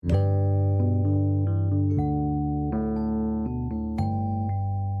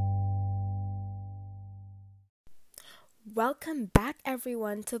Welcome back,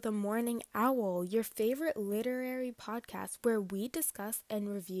 everyone, to the Morning Owl, your favorite literary podcast where we discuss and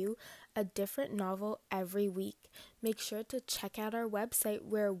review a different novel every week. Make sure to check out our website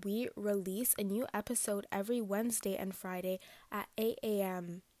where we release a new episode every Wednesday and Friday at 8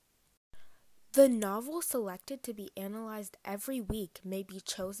 a.m. The novel selected to be analyzed every week may be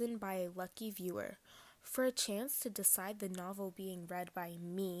chosen by a lucky viewer. For a chance to decide the novel being read by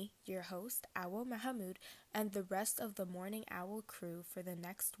me, your host, Aawo Mahamud, and the rest of the Morning Owl crew for the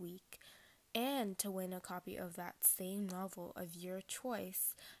next week, and to win a copy of that same novel of your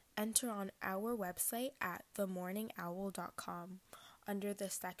choice, enter on our website at themorningowl.com under the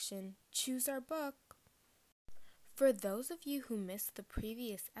section Choose Our Book. For those of you who missed the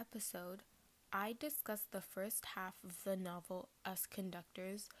previous episode, I discussed the first half of the novel Us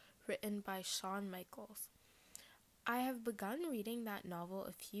Conductors, written by Shawn Michaels. I have begun reading that novel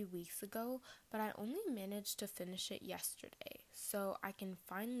a few weeks ago, but I only managed to finish it yesterday, so I can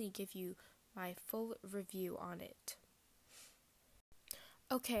finally give you my full review on it.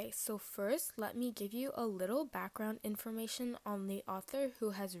 Okay, so first let me give you a little background information on the author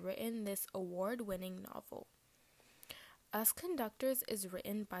who has written this award-winning novel. Us Conductors is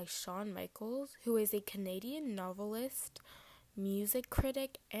written by Shawn Michaels, who is a Canadian novelist, music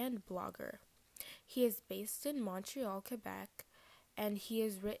critic, and blogger. He is based in Montreal, Quebec, and he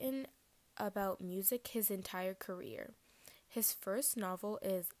has written about music his entire career. His first novel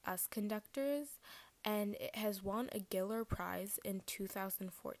is Us Conductors, and it has won a Giller Prize in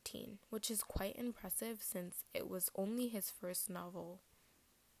 2014, which is quite impressive since it was only his first novel.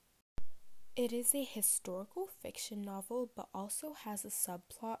 It is a historical fiction novel, but also has a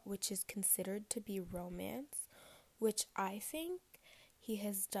subplot which is considered to be romance, which I think he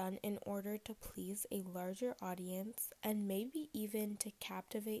has done in order to please a larger audience and maybe even to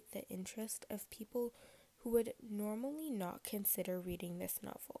captivate the interest of people who would normally not consider reading this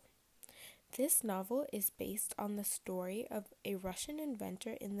novel. This novel is based on the story of a Russian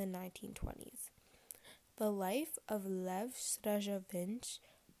inventor in the 1920s. The life of Lev Srajevich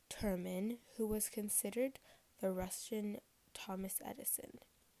Terman, who was considered the Russian Thomas Edison.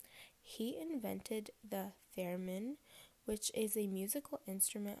 He invented the theremin, which is a musical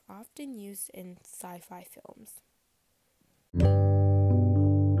instrument often used in sci-fi films.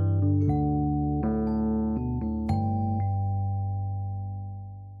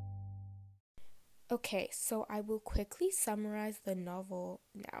 Okay, so I will quickly summarize the novel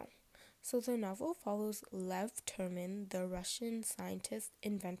now. So the novel follows Lev Terman, the Russian scientist,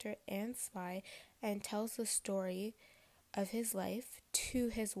 inventor, and spy, and tells the story of his life to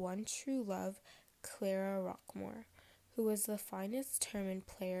his one true love, Clara Rockmore, who was the finest theremin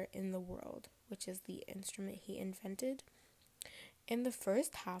player in the world, which is the instrument he invented. In the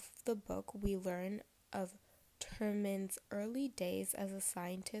first half of the book, we learn of Terman's early days as a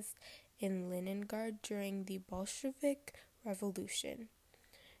scientist in Leningrad during the Bolshevik Revolution,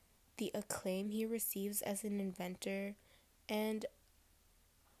 the acclaim he receives as an inventor, and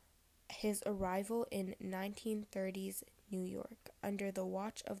his arrival in 1930s New York under the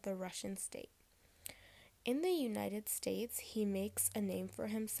watch of the Russian state. In the United States, he makes a name for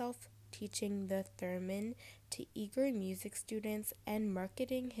himself, teaching the theremin to eager music students and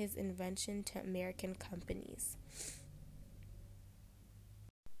marketing his invention to American companies.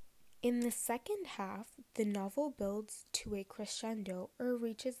 In the second half, the novel builds to a crescendo or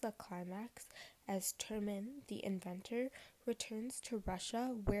reaches the climax as Terman, the inventor, returns to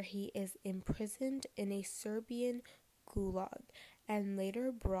Russia where he is imprisoned in a Serbian gulag and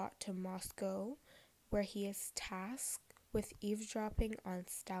later brought to Moscow where he is tasked with eavesdropping on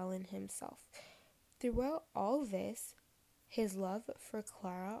Stalin himself. Throughout all this, his love for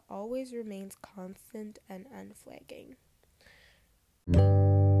Clara always remains constant and unflagging.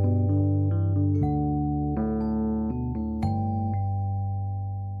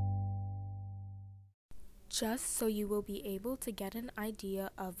 Just so you will be able to get an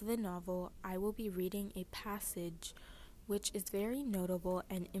idea of the novel, I will be reading a passage which is very notable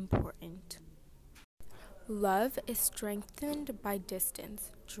and important. Love is strengthened by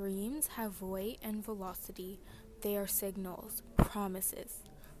distance. Dreams have weight and velocity. They are signals, promises.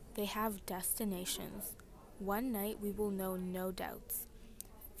 They have destinations. One night we will know no doubts,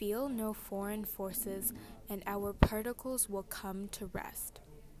 feel no foreign forces, and our particles will come to rest.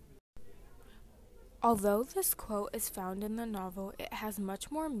 Although this quote is found in the novel, it has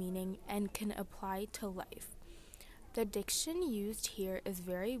much more meaning and can apply to life. The diction used here is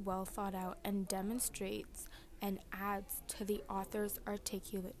very well thought out and demonstrates and adds to the author's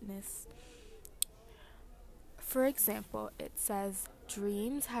articulateness. For example, it says,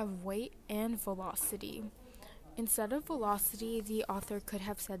 dreams have weight and velocity. Instead of velocity, the author could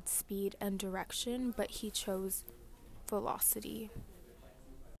have said speed and direction, but he chose velocity.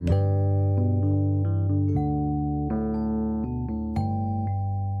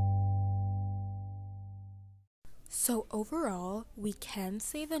 So overall, we can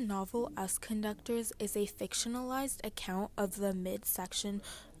say the novel Us Conductors is a fictionalized account of the midsection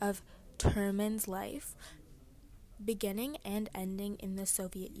of Terman's life, beginning and ending in the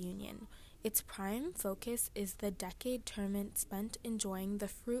Soviet Union. Its prime focus is the decade Terman spent enjoying the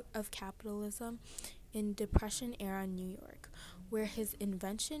fruit of capitalism in Depression-era New York, where his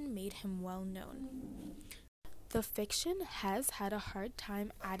invention made him well known. The fiction has had a hard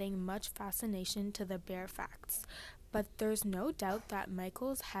time adding much fascination to the bare facts, but there's no doubt that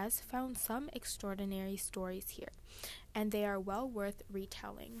Michaels has found some extraordinary stories here, and they are well worth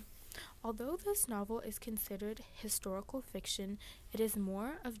retelling. Although this novel is considered historical fiction, it is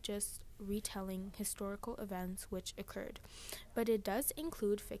more of just retelling historical events which occurred, but it does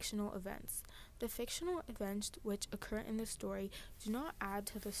include fictional events. The fictional events which occur in the story do not add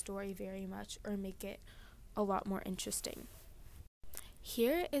to the story very much or make it a lot more interesting.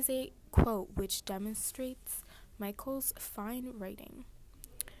 Here is a quote which demonstrates Michael's fine writing.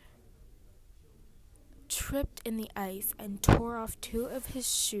 Tripped in the ice and tore off 2 of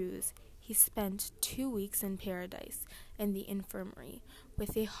his shoes, he spent 2 weeks in paradise in the infirmary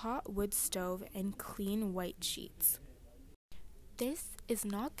with a hot wood stove and clean white sheets. This is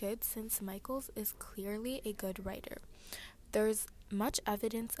not good since Michaels is clearly a good writer. There's much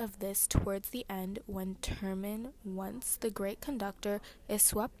evidence of this towards the end when Terman, once the great conductor, is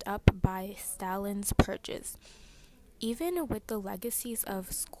swept up by Stalin's purges. Even with the legacies of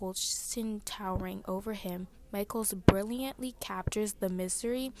Skolchin towering over him, Michaels brilliantly captures the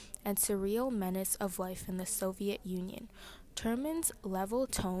misery and surreal menace of life in the Soviet Union. Terman's level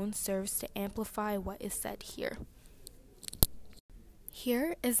tone serves to amplify what is said here.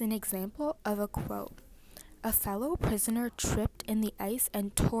 Here is an example of a quote. A fellow prisoner tripped in the ice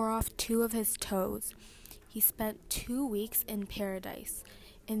and tore off 2 of his toes. He spent 2 weeks in paradise,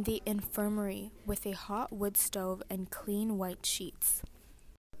 in the infirmary, with a hot wood stove and clean white sheets.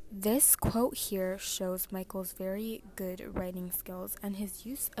 This quote here shows Michael's very good writing skills and his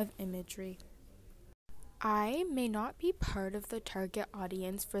use of imagery. I may not be part of the target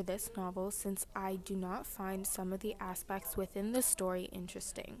audience for this novel since I do not find some of the aspects within the story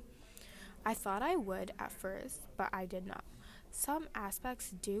interesting. I thought I would at first, but I did not. Some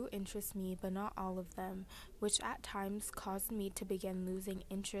aspects do interest me, but not all of them, which at times caused me to begin losing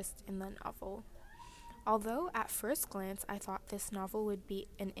interest in the novel. Although at first glance I thought this novel would be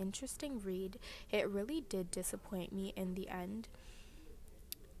an interesting read, it really did disappoint me in the end.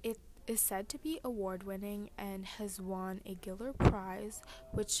 It is said to be award-winning and has won a Giller Prize,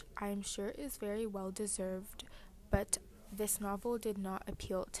 which I'm sure is very well deserved, but this novel did not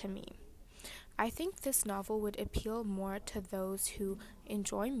appeal to me. I think this novel would appeal more to those who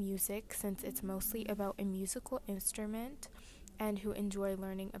enjoy music since it's mostly about a musical instrument and who enjoy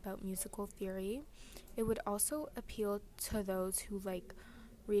learning about musical theory. It would also appeal to those who like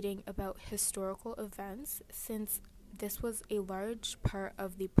reading about historical events since this was a large part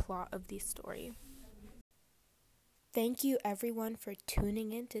of the plot of the story. Thank you everyone for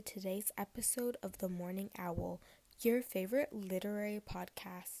tuning in to today's episode of The Morning Owl, your favorite literary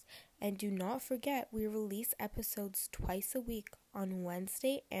podcast. And do not forget, we release episodes twice a week on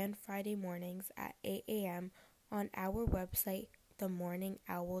Wednesday and Friday mornings at 8 a.m. on our website,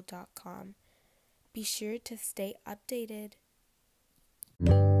 themorningowl.com. Be sure to stay updated.